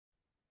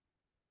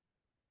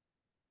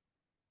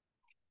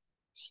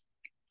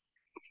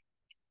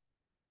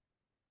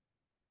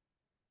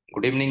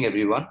Good evening,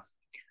 everyone.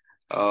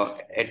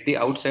 At the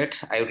outset,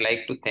 I would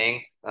like to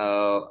thank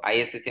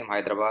ISCCM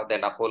Hyderabad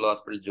and Apollo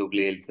Hospital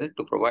Jubilee Hills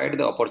to provide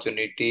the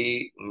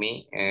opportunity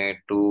me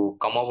to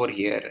come over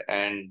here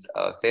and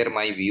share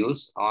my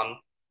views on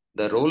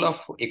the role of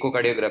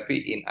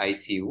echocardiography in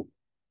ICU.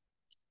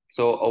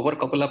 So over a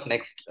couple of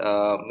next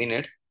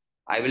minutes,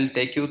 I will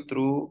take you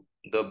through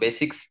the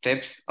basic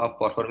steps of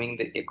performing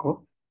the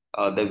echo,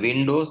 the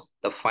windows,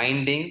 the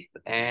findings,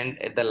 and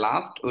at the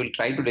last, we'll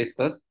try to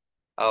discuss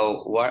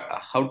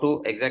how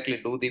to exactly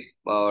do the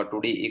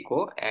 2D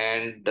echo,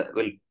 and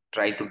we'll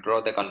try to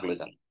draw the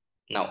conclusion.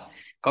 Now,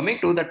 coming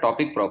to the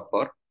topic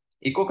proper,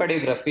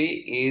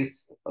 echocardiography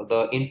is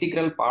the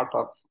integral part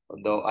of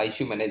the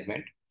ICU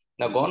management.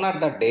 Now, gone are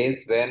the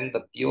days when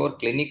the pure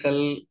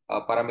clinical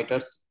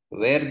parameters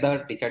were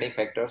the deciding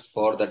factors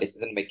for the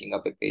decision making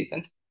of a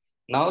patient.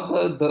 Now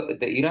the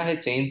era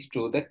has changed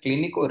to the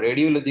clinical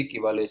radiologic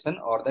evaluation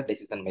or the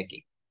decision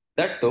making.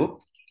 That too,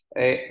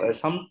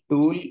 some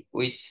tool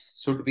which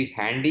should be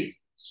handy,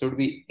 should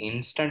be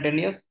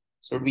instantaneous,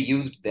 should be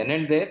used then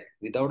and there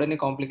without any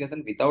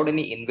complication, without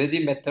any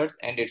invasive methods,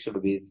 and it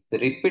should be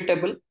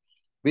repeatable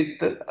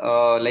with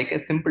like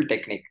a simple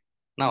technique.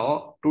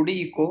 Now,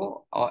 2D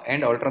echo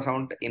and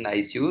ultrasound in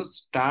ICU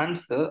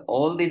stands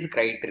all these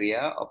criteria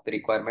of the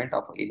requirement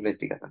of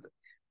investigations.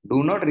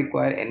 Do not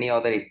require any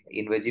other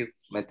invasive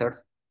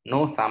methods,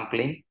 no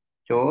sampling.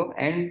 So,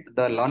 and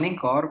the learning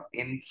curve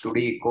in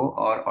 2D echo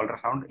or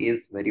ultrasound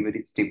is very,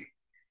 very steep.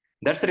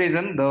 That's the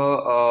reason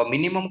the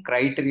minimum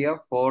criteria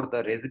for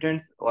the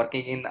residents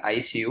working in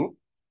ICU,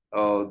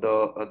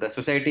 the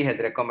society has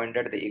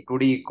recommended the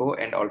 2D echo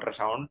and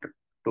ultrasound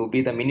to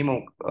be the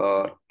minimum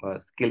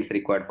skills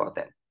required for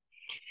them.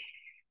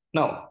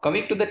 Now,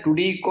 coming to the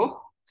 2D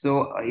echo,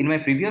 so in my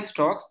previous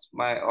talks,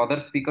 my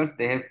other speakers,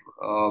 they have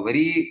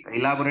very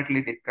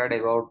elaborately described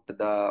about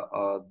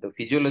the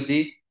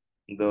physiology,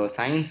 the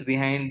science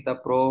behind the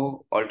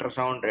probe,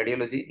 ultrasound,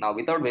 radiology. Now,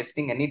 without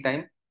wasting any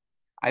time,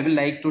 I will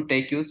like to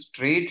take you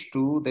straight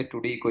to the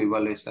 2D echo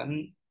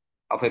evaluation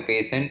of a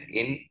patient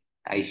in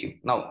ICU.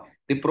 Now,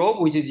 the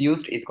probe which is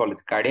used is called a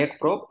cardiac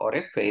probe or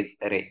a phase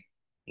array.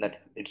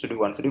 That's it should be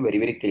one should be very,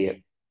 very clear.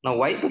 Now,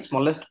 why the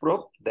smallest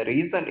probe? The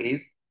reason is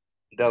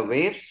the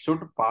waves should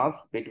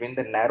pass between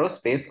the narrow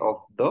space of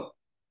the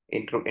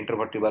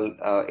intercostal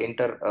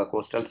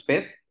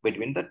space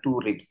between the two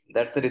ribs.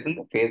 That's the reason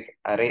the phase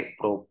array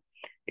probe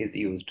is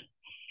used.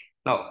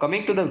 Now,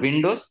 coming to the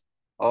windows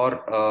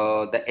or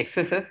the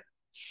excesses,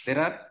 there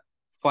are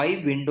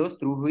 5 windows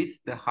through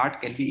which the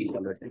heart can be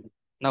evaluated.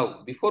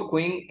 Now, before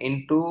going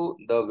into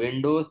the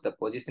windows, the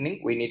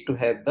positioning, we need to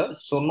have the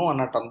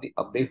sonoanatomy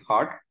of the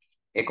heart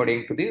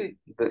according to the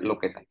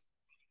locations.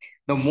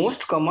 The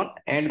most common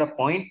and the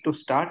point to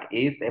start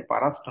is a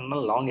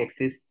parasternal long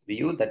axis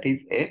view, that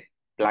is a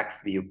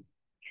Black's view.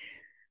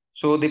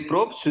 So the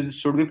probe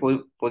should be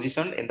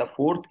positioned in the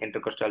fourth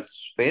intercostal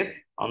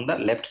space on the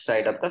left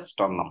side of the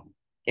sternum.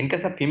 In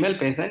case of female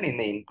patient, in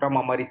the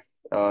inframammary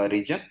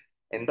region,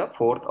 in the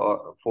fourth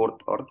or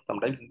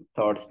sometimes in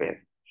the third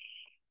space.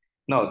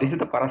 Now, this is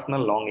the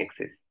parasternal long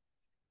axis.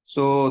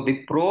 So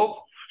the probe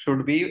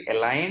should be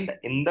aligned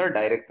in the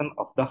direction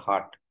of the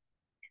heart.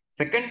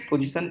 Second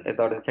position,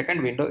 the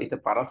second window is a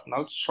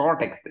parasternal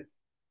short axis.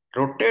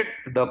 Rotate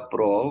the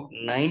probe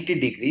 90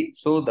 degrees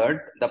so that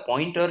the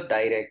pointer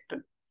direct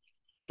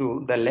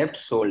to the left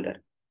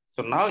shoulder.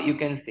 So now you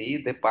can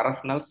see the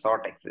parasternal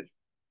short axis.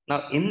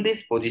 Now in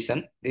this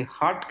position, the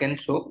heart can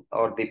show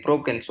or the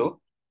probe can show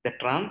the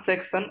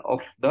transection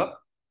of the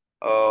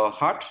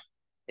heart.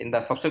 In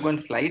the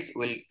subsequent slides,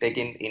 we'll take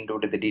into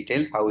the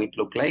details how it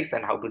looks like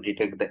and how to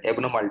detect the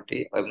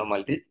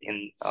abnormalities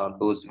in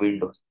those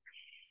windows.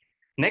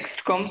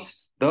 Next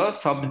comes the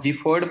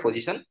subgifoid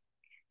position.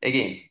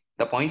 Again,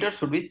 the pointer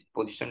should be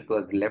positioned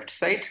towards the left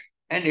side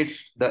and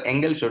the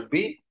angle should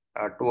be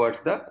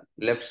towards the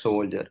left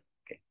shoulder.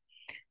 Okay.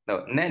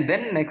 Now,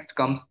 then next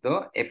comes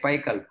the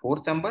apical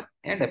 4-chamber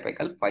and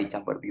apical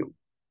 5-chamber view.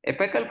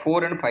 Apical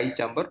 4 and 5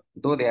 chamber,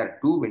 though they are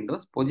two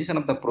windows, position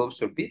of the probe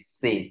should be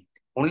same.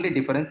 Only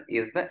difference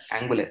is the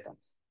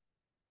angulations.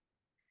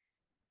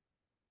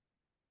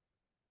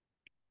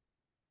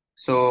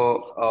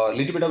 So, a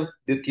little bit of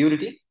the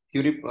theory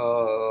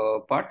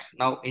part.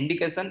 Now,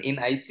 indication in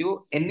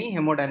ICU, any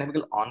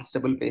hemodynamical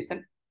unstable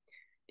patient,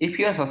 if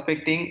you are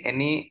suspecting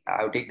any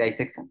aortic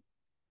dissection,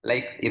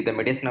 like if the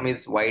mediastinum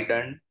is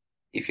widened,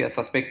 if you are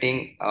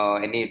suspecting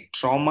any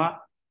trauma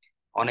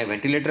on a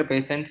ventilator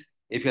patients,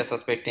 if you are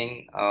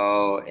suspecting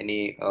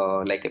any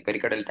like a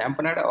pericardial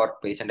tamponade or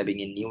patient having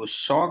a new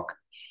shock,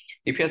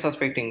 if you are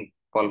suspecting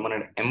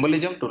pulmonary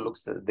embolism to look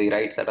the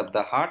right side of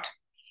the heart,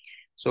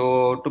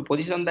 so to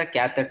position the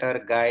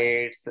catheter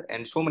guides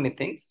and so many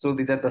things. So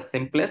these are the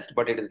simplest,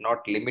 but it is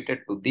not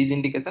limited to these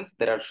indications.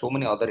 There are so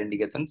many other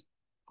indications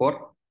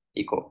for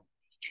echo.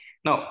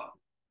 Now,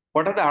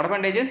 what are the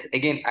advantages?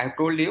 Again, I have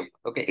told you,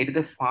 okay, it is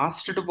the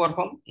fast to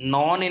perform,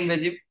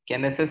 non-invasive,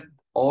 can assess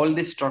all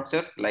the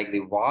structures like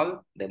the valve,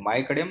 the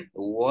myocardium,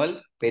 the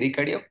wall,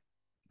 pericardium,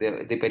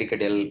 the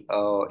pericardial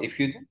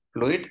effusion,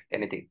 fluid,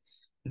 anything.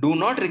 do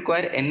not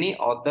require any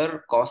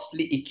other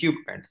costly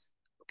equipments,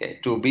 okay,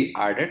 to be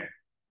added.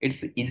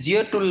 It's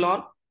easier to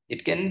learn.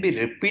 It can be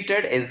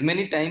repeated as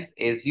many times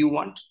as you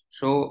want.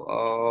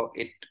 So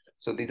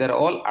these are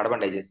all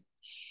advantages.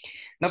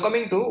 Now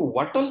coming to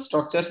what all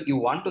structures you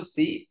want to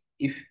see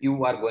if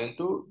you are going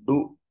to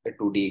do a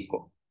 2D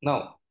echo.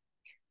 Now,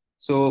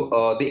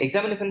 the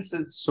examination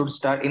should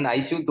start in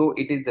ICU, though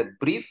it is a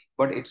brief,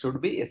 but it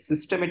should be a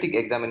systematic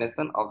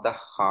examination of the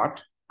heart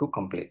to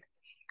complete.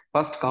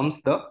 First comes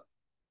the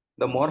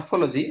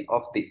morphology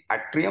of the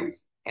atriums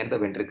and the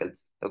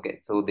ventricles. Okay,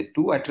 so the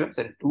two atriums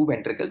and two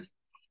ventricles.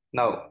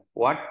 Now,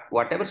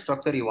 whatever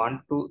structure you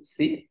want to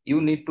see,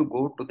 you need to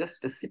go to the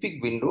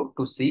specific window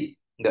to see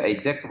the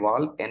exact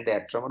valve and the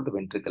atrium or the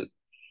ventricle.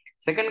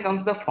 Second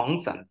comes the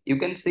functions. You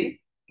can see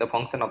the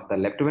function of the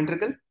left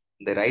ventricle,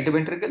 the right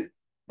ventricle,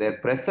 their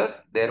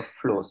pressures, their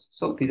flows.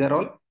 So these are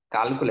all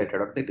calculated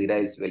or the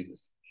derived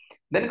values.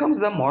 Then comes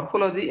the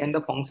morphology and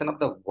the function of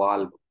the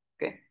valve.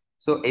 Okay.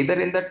 So either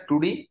in the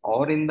 2D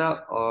or in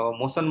the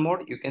motion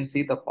mode, you can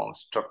see the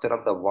structure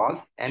of the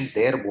valves and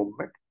their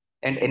movement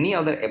and any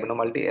other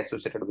abnormality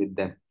associated with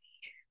them.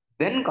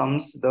 Then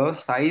comes the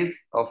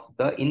size of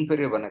the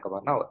inferior vena cava.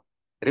 Now,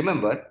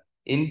 remember,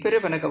 inferior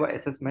vena cava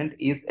assessment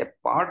is a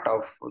part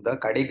of the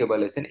cardiac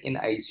evaluation in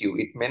ICU.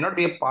 It may not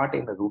be a part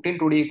in the routine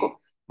 2D echo,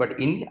 but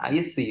in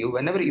ICU,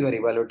 whenever you are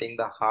evaluating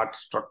the heart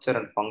structure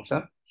and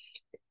function,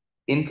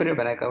 inferior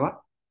vena cava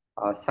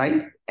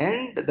size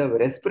and the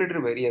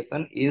respiratory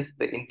variation is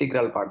the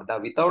integral part. Now,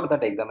 without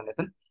that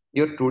examination,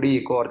 your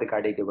 2D echo or the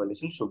cardiac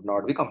evaluation should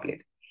not be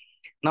complete.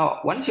 Now,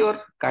 once your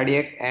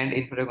cardiac and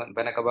inferior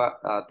vena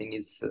cava thing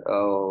is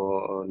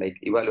like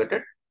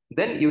evaluated,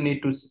 then you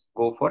need to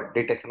go for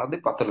detection of the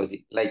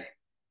pathology, like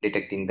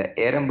detecting the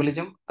air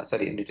embolism,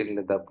 detecting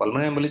the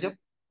pulmonary embolism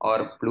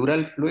or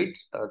pleural fluid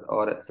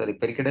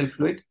pericardial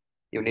fluid.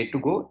 You need to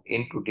go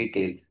into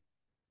details.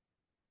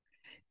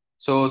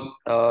 So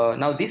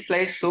now this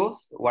slide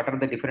shows what are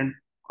the different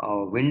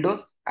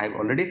windows. I've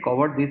already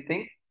covered these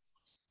things,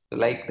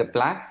 like the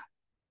plaques.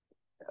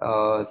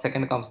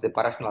 Second comes the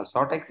parasternal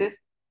short axis,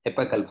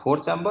 apical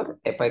 4-chamber,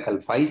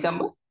 apical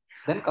 5-chamber.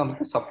 Then comes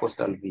the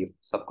subcostal view,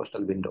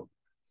 subcostal window.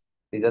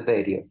 These are the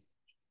areas.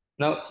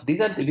 Now, this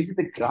is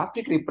the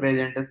graphic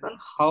representation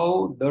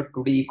how the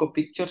 2D echo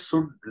picture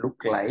should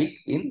look like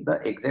in the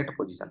exact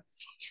position.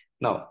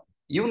 Now,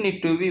 you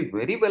need to be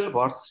very well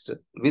versed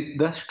with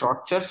the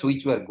structures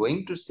which you are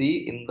going to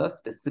see in the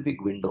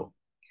specific window.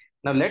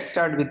 Now, let's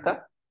start with the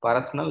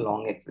parasternal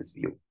long axis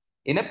view.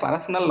 In a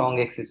parasternal long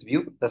axis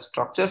view, the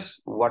structures,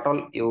 what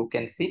all you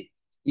can see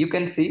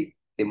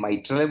the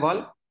mitral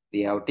valve,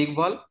 the aortic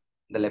valve,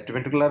 the left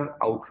ventricular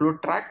outflow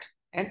tract,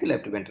 and the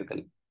left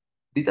ventricle.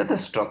 These are the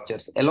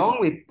structures. Along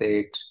with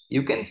it,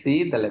 you can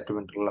see the left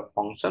ventricular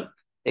function.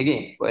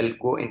 Again, we'll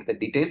go into the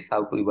details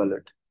how to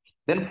evaluate.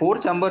 Then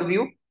 4-chamber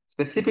view,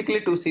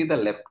 specifically to see the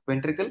left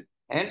ventricle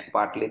and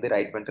partly the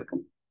right ventricle.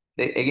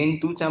 Again,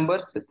 2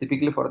 chambers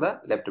specifically for the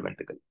left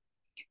ventricle.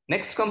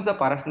 Next comes the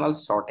parasternal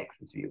short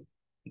axis view.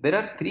 There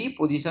are 3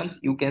 positions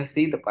you can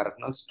see the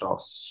parasternal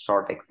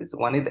short axis.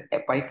 One is the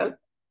apical,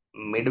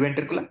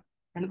 mid-ventricular,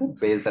 and the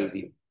basal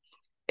view.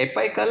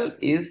 Apical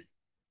is,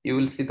 you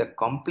will see the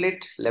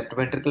complete left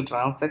ventricle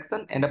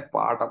transection and a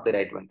part of the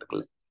right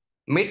ventricle.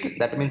 Mid,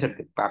 that means at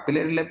the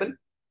papillary level,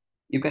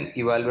 you can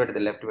evaluate the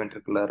left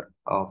ventricular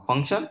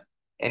function,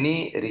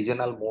 any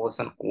regional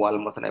motion, wall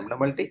motion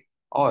abnormality,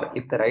 or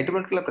if the right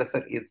ventricular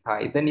pressure is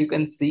high, then you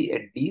can see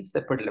a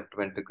deep-separated left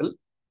ventricle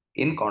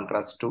in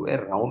contrast to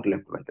a round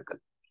left ventricle.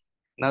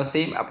 Now,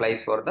 same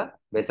applies for the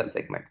basal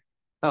segment.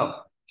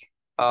 Now,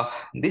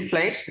 this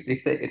slide,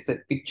 it's a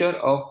picture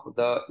of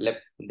the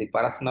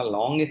parasternal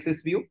long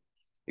axis view.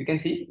 You can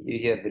see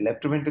here the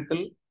left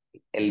ventricle,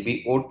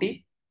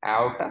 LVOT,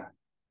 aorta,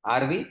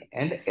 RV,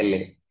 and LA.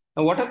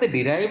 Now, what are the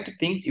derived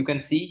things you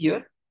can see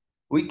here?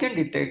 We can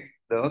detect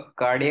the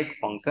cardiac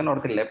function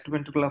or the left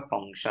ventricular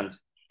functions.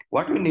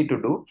 What we need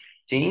to do,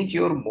 change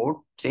your mode,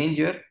 change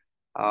your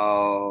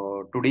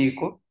 2D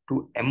echo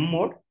to M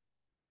mode,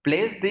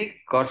 place the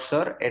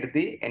cursor at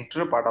the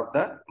anterior part of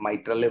the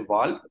mitral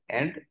valve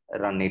and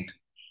run it.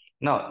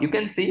 Now you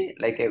can see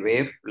like a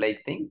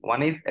wave-like thing.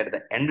 One is at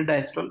the end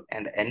diastole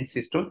and end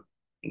systole.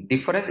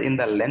 Difference in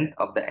the length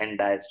of the end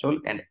diastole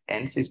and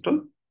end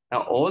systole.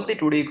 Now all the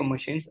 2D echo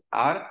machines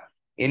are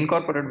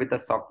incorporated with the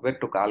software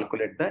to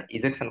calculate the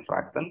ejection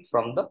fraction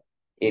from the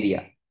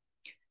area.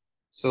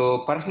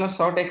 So parasternal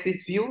short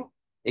axis view,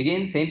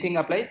 again same thing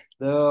applies.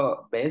 The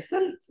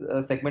basal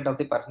segment of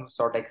the parasternal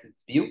short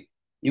axis view,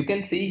 you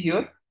can see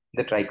here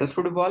the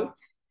tricuspid valve,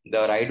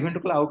 the right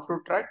ventricular outflow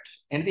tract,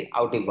 and the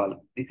aortic valve.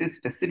 This is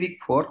specific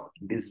for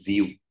this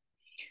view.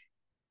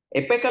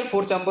 Apical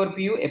 4-chamber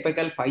view,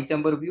 apical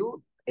 5-chamber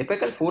view.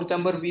 Apical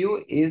 4-chamber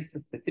view is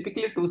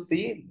specifically to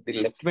see the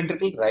left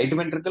ventricle, right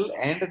ventricle,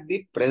 and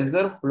the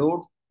pressure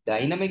flow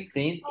dynamic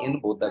change in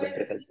both the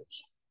ventricles.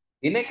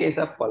 In a case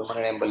of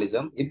pulmonary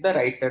embolism, if the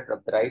right side of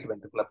the right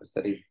ventricular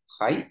pressure is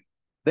high,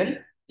 then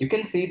you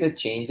can see the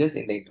changes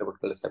in the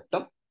interventricular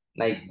septum,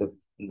 like the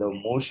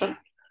motion,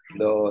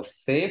 the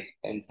shape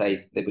and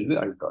size, they will be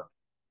altered.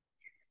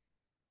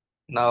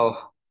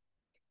 Now,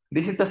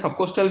 this is the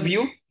subcostal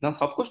view. Now,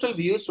 subcostal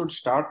view should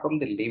start from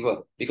the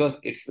liver because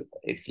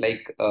it's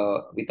like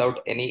without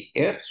any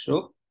air.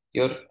 So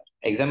your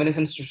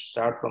examination should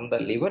start from the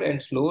liver,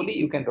 and slowly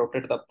you can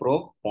rotate the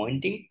probe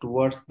pointing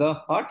towards the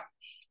heart.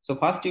 So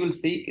first you will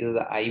see is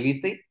the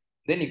IVC,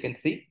 then you can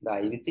see the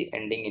IVC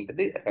ending into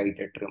the right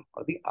atrium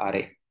or the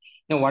RA.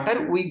 Now, what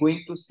are we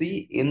going to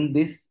see in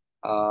this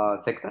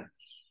section?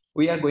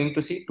 We are going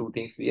to see two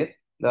things here: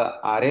 the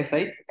RA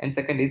size, and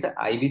second is the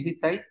IVC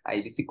size,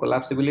 IVC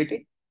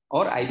collapsibility,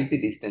 or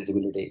IVC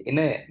distensibility. In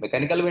a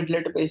mechanical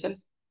ventilator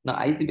patients, now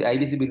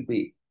IVC will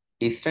be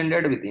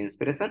distended with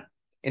inspiration.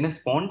 In a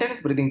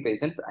spontaneous breathing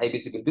patients,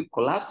 IVC will be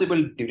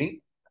collapsible during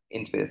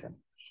inspiration.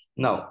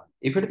 Now,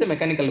 if it is a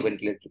mechanical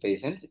ventilator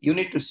patients, you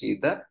need to see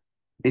the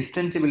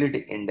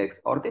distensibility index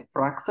or the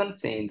fraction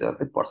change or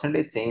the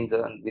percentage change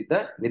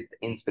with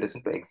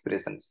inspiration to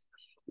expirations.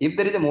 If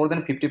there is a more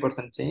than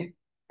 50% change,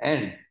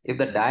 and if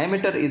the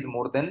diameter is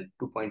more than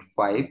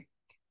 2.5,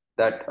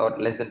 that or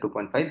less than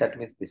 2.5, that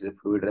means this is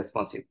fluid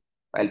responsive.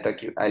 I'll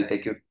take you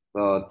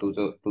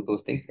to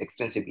those things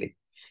extensively.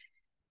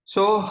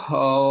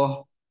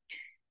 So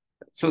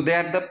they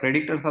are the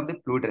predictors of the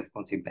fluid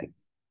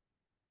responsiveness.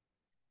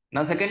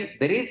 Now, second,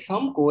 there is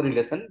some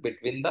correlation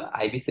between the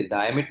IBC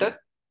diameter,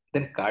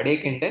 then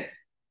cardiac index,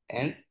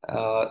 and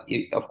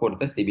of course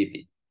the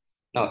CBP.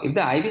 Now, if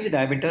the IBC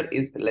diameter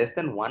is less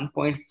than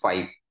 1.5,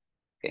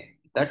 okay,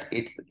 that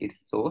it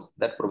shows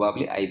that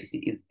probably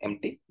IBC is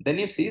empty. Then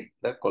you see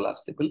the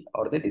collapsible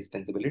or the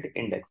distensibility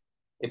index.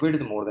 If it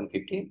is more than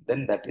 50,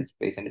 then that is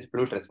patient is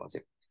fluid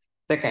responsive.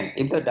 Second,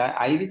 if the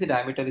IVC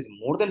diameter is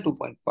more than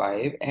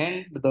 2.5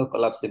 and the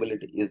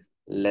collapsibility is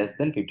less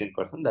than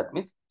 15%, that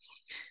means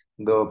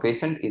the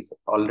patient is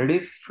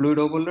already fluid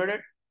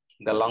overloaded,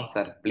 the lungs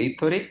are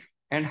plethoric,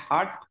 and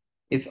heart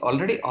is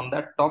already on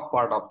the top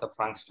part of the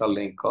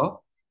Frank-Starling curve,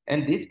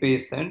 and this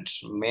patient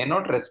may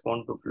not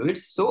respond to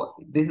fluids. So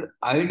this is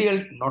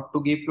ideal not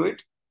to give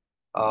fluid,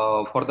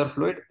 further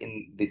fluid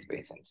in these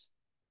patients.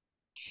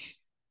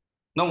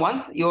 Now,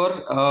 once your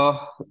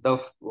the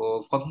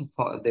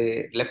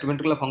left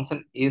ventricular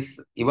function is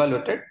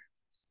evaluated,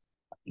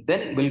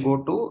 then we'll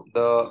go to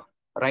the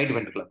right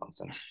ventricular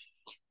functions.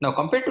 Now,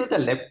 compared to the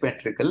left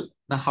ventricle,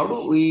 now how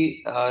do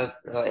we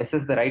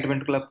assess the right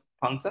ventricular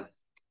function?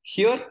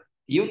 Here,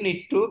 you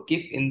need to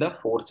keep in the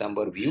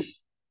four-chamber view.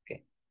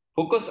 Okay,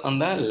 focus on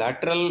the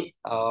lateral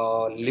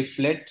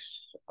leaflet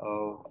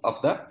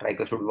of the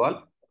tricuspid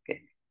valve.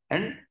 Okay,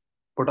 and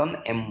put on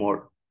M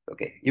mode.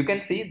 Okay, you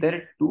can see there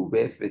are two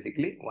waves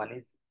basically. One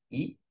is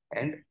E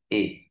and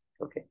A.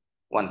 Okay,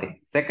 one thing.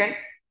 Second,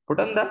 put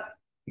on the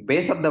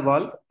base of the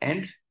valve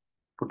and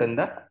put in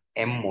the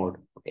M mode.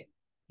 Okay.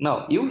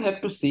 Now you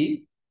have to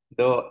see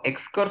the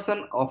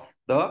excursion of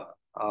the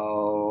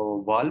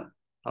valve.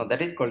 Now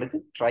that is called as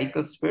a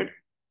tricuspid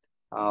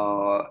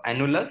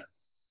annulus.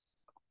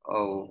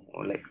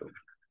 Like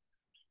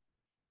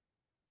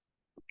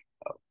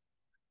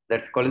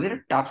that's called as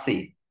a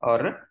TAPSI,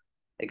 or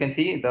you can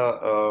see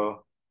the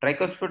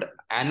tricuspid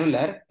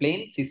annular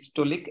plain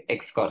systolic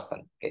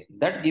excursion. Okay,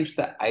 that gives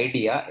the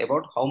idea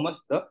about how much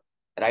the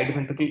right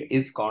ventricle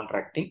is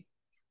contracting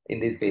in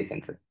these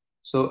patients.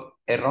 So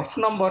a rough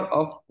number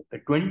of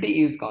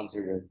 20 is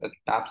considered. A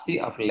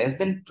TAPSI of less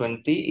than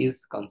 20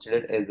 is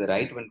considered as the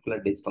right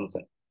ventricular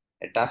dysfunction.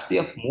 A TAPSI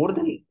of more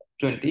than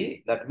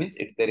 20, that means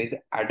there is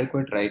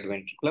adequate right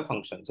ventricular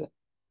function.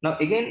 Now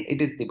again,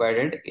 it is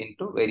divided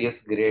into various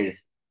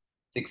grades.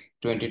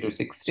 20 to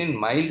 16,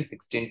 mild,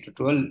 16 to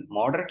 12,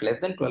 moderate, less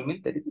than 12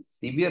 means there is a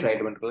severe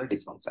right ventricular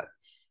dysfunction.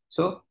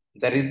 So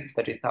that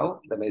is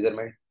how the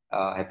measurement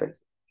happens.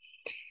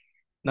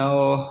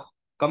 Now,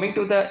 coming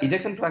to the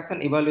ejection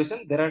fraction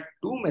evaluation, there are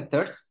two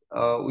methods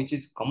which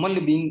is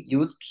commonly being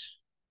used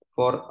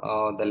for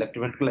the left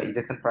ventricular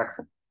ejection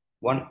fraction.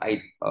 One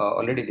I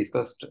already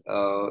discussed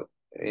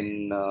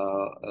in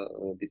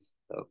this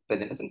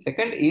presentation.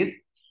 Second is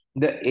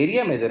the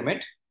area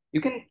measurement. You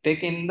can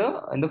take in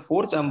the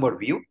four-chamber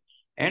view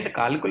and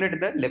calculate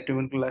the left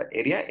ventricular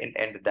area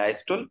and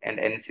diastole and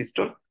end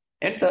systole,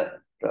 and the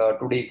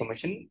 2D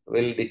equation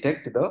will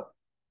detect the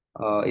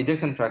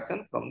ejection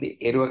fraction from the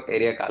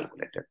area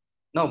calculated.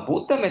 Now,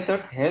 both the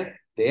methods has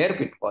their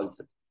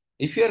pitfalls.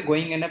 If you are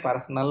going in a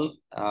personal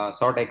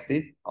short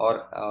axis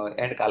or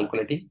and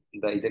calculating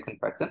the ejection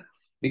fraction,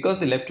 because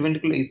the left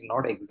ventricle is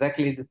not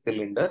exactly the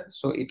cylinder,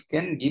 so it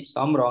can give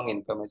some wrong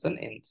information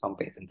in some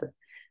patients.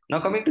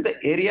 Now, coming to the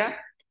area,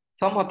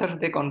 some authors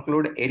they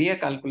conclude area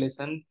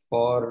calculation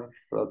for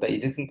the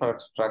ejection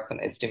fraction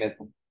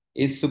estimation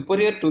is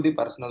superior to the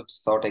personal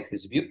short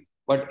axis view,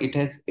 but it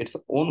has its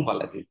own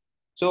fallacies.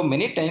 So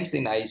many times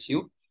in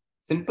ICU,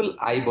 simple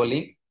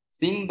eyeballing,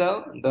 seeing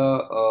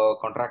the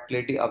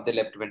contractility of the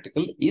left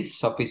ventricle is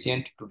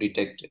sufficient to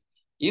detect.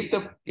 If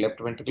the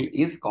left ventricle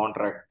is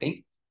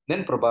contracting,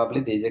 then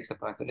probably the ejection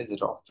fraction is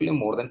roughly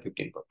more than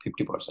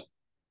 50%.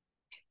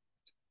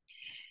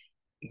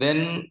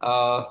 Then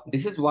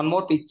this is one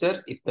more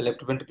picture. If the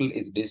left ventricle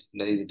is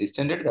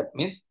distended, that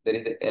means there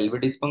is a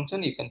LV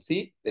dysfunction. You can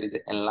see there is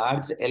an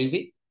enlarged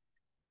LV.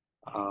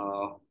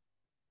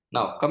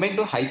 Now coming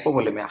to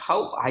hypovolemia,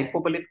 how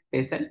hypovolemic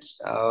patients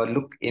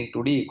look in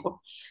 2D echo.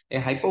 A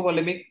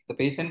hypovolemic, the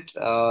patient,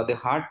 the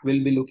heart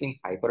will be looking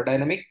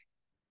hyperdynamic.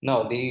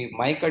 Now the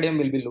myocardium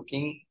will be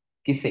looking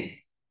kissing.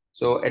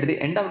 So at the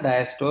end of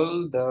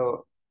diastole, the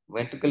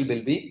ventricle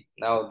will be,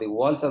 now the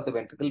walls of the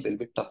ventricle will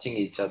be touching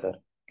each other.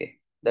 Okay,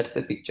 that's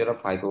the picture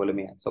of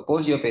hypovolemia.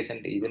 Suppose your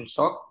patient is in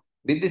shock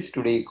with this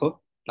 2D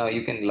echo. Now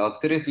you can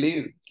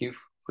luxuriously give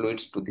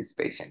fluids to this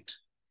patient.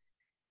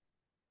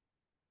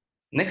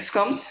 Next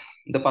comes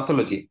the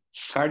pathology,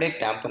 cardiac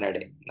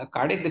tamponade. Now,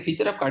 cardiac, the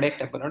feature of cardiac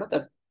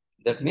tamponade,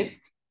 that means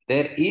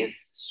there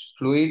is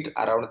fluid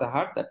around the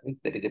heart. That means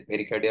there is a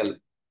pericardial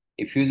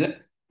effusion,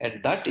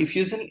 and that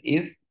effusion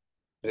is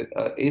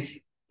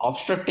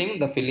obstructing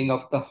the filling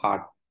of the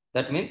heart.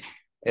 That means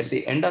at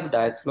the end of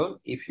diastole,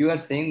 if you are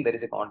saying there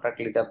is a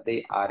contractility of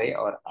the RA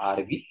or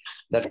RV,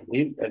 that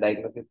is a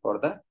diagnosis for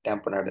the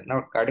tamponade.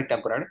 Now, cardiac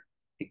tamponade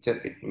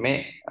picture, it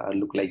may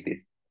look like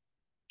this.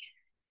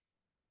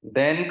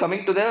 Then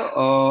coming to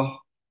the,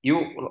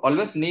 you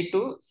always need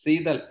to see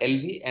the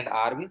LV and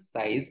RV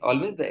size.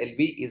 Always the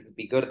LV is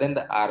bigger than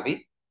the RV.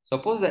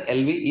 Suppose the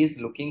LV is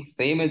looking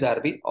same as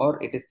RV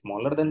or it is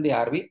smaller than the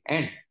RV,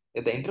 and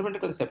if the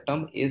interventricular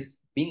septum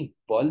is being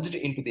bulged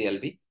into the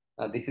LV,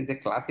 this is a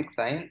classic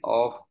sign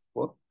of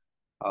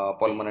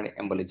pulmonary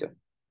embolism.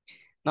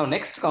 Now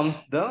next comes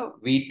the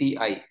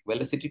VTI,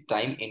 velocity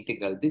time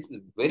integral. This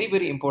is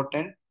very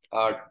important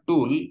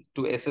tool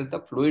to assess the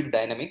fluid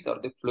dynamics or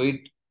the fluid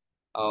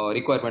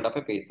requirement of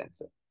a patient.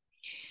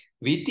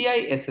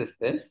 VTI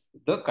assesses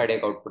the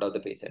cardiac output of the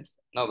patients.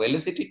 Now,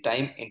 velocity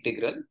time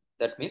integral,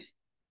 that means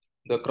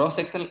the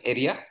cross-sectional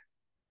area,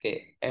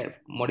 okay, and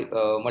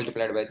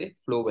multiplied by the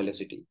flow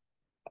velocity.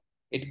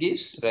 It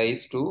gives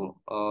rise to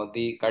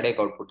the cardiac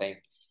output time.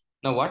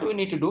 Now, what we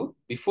need to do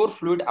before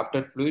fluid,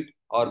 after fluid,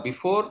 or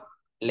before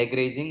leg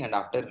raising and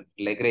after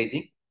leg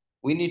raising,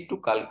 we need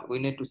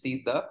to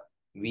see the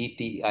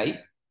VTI,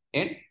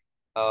 and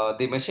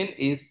the machine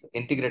is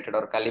integrated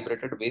or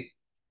calibrated with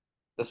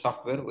the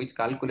software which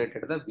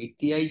calculated the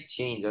VTI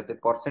change or the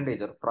percentage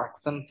or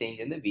fraction change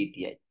in the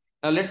VTI.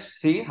 Now let's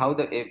see how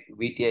the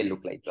VTI look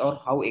like, or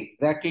how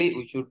exactly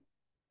we should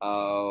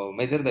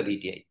measure the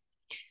VTI.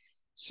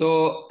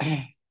 So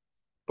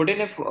put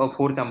in a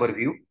four chamber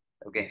view.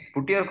 Okay,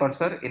 put your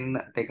cursor in,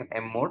 take an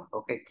M mode.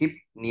 Okay, keep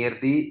near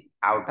the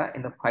aorta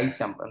in the five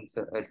chamber.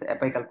 So it's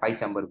apical five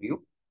chamber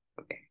view.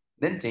 Okay,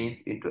 then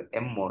change into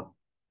M mode.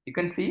 You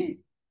can see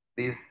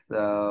this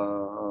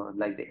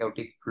like the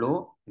aortic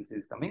flow. This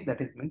is coming. That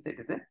is means it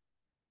is a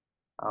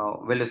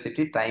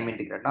velocity time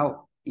integral.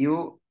 Now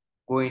you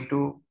go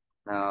into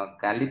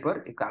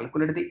caliper. You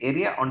calculate the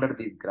area under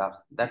these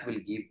graphs. That will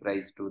give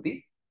rise to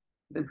the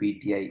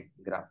VTI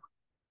graph.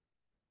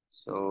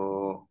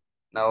 So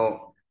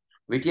now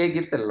VTI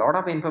gives a lot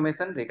of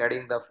information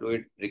regarding the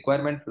fluid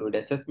requirement, fluid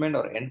assessment,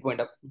 or endpoint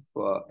of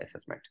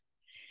assessment.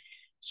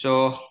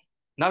 So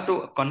now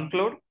to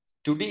conclude,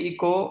 2D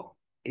echo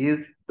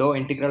is the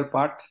integral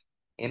part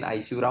in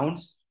ICU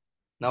rounds.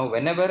 Now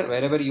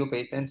wherever your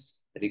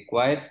patients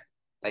requires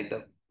like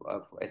the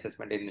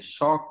assessment in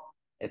shock,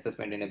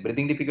 assessment in a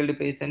breathing difficulty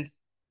patients,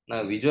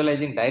 now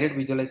direct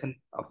visualization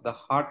of the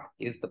heart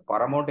is the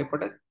paramount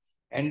importance,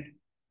 and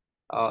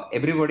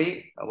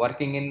everybody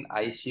working in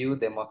ICU,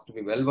 they must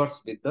be well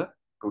versed with the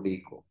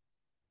 2D echo.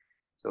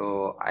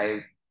 So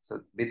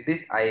with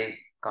this I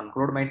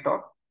conclude my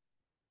talk.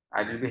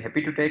 I will be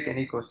happy to take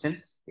any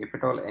questions if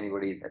at all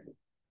anybody is happy.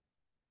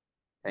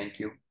 Thank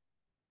you.